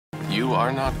You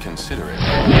are not considerate.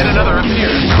 Yet another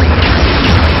appears.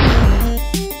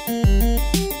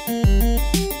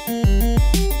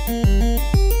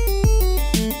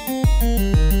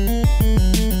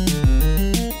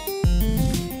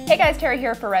 Hey guys, Tara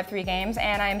here for Red 3 Games,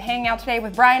 and I'm hanging out today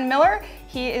with Brian Miller.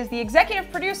 He is the executive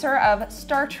producer of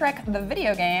Star Trek the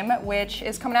video game, which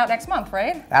is coming out next month,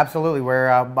 right? Absolutely. We're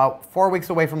about 4 weeks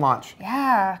away from launch.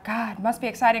 Yeah, God, must be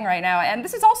exciting right now. And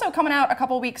this is also coming out a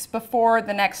couple weeks before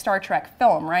the next Star Trek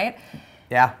film, right?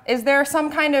 Yeah. Is there some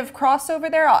kind of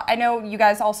crossover there? I know you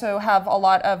guys also have a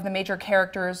lot of the major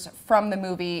characters from the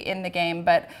movie in the game,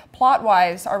 but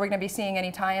plot-wise, are we going to be seeing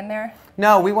any tie-in there?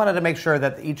 No, we wanted to make sure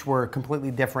that each were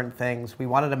completely different things. We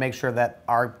wanted to make sure that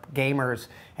our gamers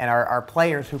and our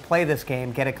players who play this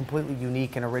game get a completely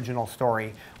unique and original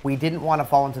story. We didn't want to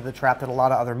fall into the trap that a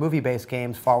lot of other movie-based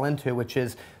games fall into, which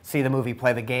is see the movie,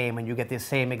 play the game, and you get the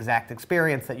same exact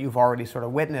experience that you've already sort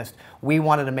of witnessed. We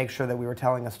wanted to make sure that we were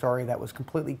telling a story that was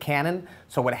completely canon,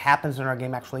 so what happens in our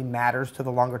game actually matters to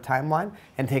the longer timeline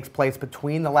and takes place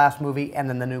between the last movie and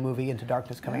then the new movie Into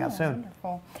Darkness coming out soon.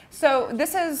 Wonderful. So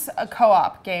this is a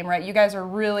co-op game, right? You guys are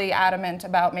really adamant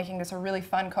about making this a really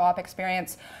fun co-op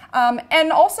experience.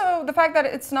 And also the fact that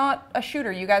it's not a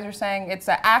shooter. You guys are saying it's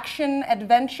an action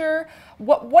adventure.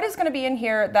 What is going to be in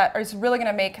here that is really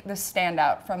going to make this stand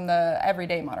out from the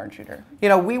everyday modern shooter? You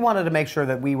know, we wanted to make sure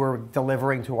that we were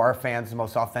delivering to our fans the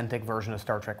most authentic version of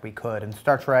Star Trek we could. And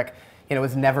Star Trek, you know,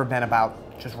 has never been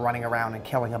about just running around and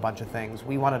killing a bunch of things.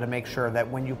 We wanted to make sure that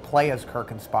when you play as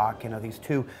Kirk and Spock, you know, these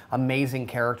two amazing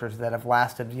characters that have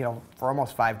lasted, you know, for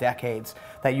almost 5 decades,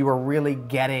 that you are really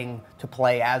getting to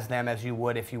play as them as you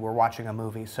would if you were watching a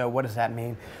movie. So what does that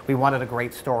mean? We wanted a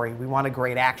great story. We wanted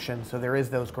great action, so there is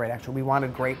those great action. We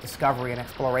wanted great discovery and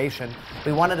exploration.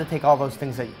 We wanted to take all those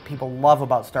things that people love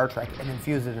about Star Trek and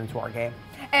infuse it into our game.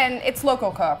 And it's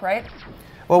local co-op, right?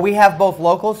 Well, we have both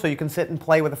local, so you can sit and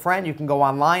play with a friend. You can go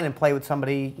online and play with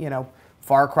somebody, you know,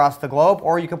 far across the globe,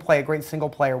 or you can play a great single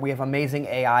player. We have amazing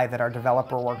AI that our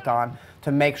developer worked on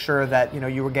to make sure that, you know,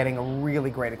 you were getting a really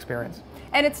great experience.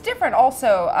 And it's different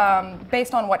also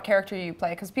based on what character you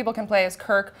play, because people can play as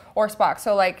Kirk or Spock.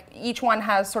 So like each one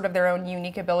has sort of their own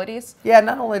unique abilities. Yeah,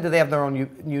 not only do they have their own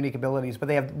unique abilities, but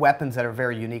they have weapons that are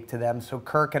very unique to them. So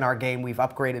Kirk in our game, we've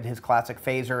upgraded his classic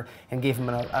phaser and gave him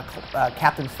a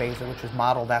captain's phaser, which is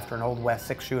modeled after an Old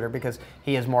West 6-shooter because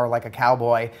he is more like a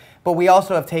cowboy. But we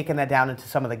also have taken that down into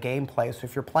some of the gameplay. So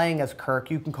if you're playing as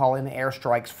Kirk, you can call in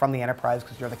airstrikes from the Enterprise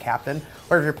because you're the captain.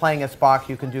 Or if you're playing as Spock,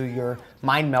 you can do your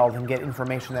mind meld and get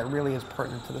information that really is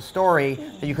pertinent to the story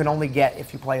that you can only get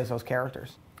if you play as those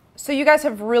characters. So you guys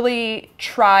have really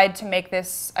tried to make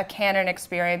this a canon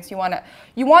experience. You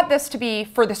want this to be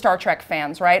for the Star Trek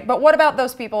fans, right? But what about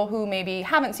those people who maybe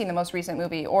haven't seen the most recent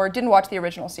movie or didn't watch the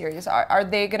original series? Are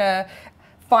they gonna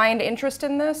find interest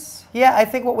in this? Yeah, I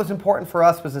think what was important for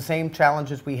us was the same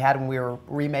challenges we had when we were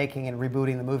remaking and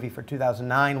rebooting the movie for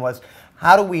 2009 was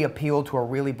how do we appeal to a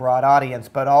really broad audience,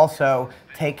 but also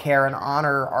take care and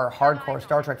honor our hardcore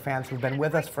Star Trek fans who've been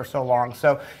with us for so long.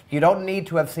 So you don't need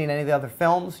to have seen any of the other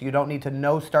films. You don't need to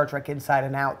know Star Trek inside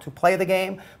and out to play the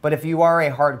game. But if you are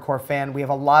a hardcore fan, we have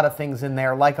a lot of things in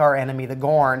there, like our enemy, the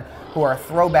Gorn, who are a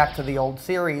throwback to the old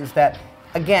series that,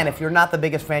 again, if you're not the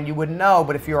biggest fan, you wouldn't know,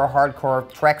 but if you're a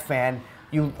hardcore Trek fan,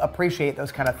 you appreciate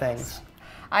those kind of things.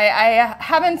 I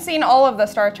haven't seen all of the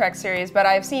Star Trek series, but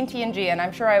I've seen TNG, and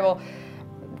I'm sure I will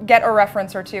get a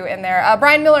reference or two in there.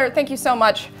 Brian Miller, thank you so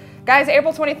much. Guys,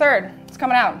 April 23rd, it's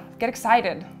coming out. Get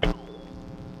excited.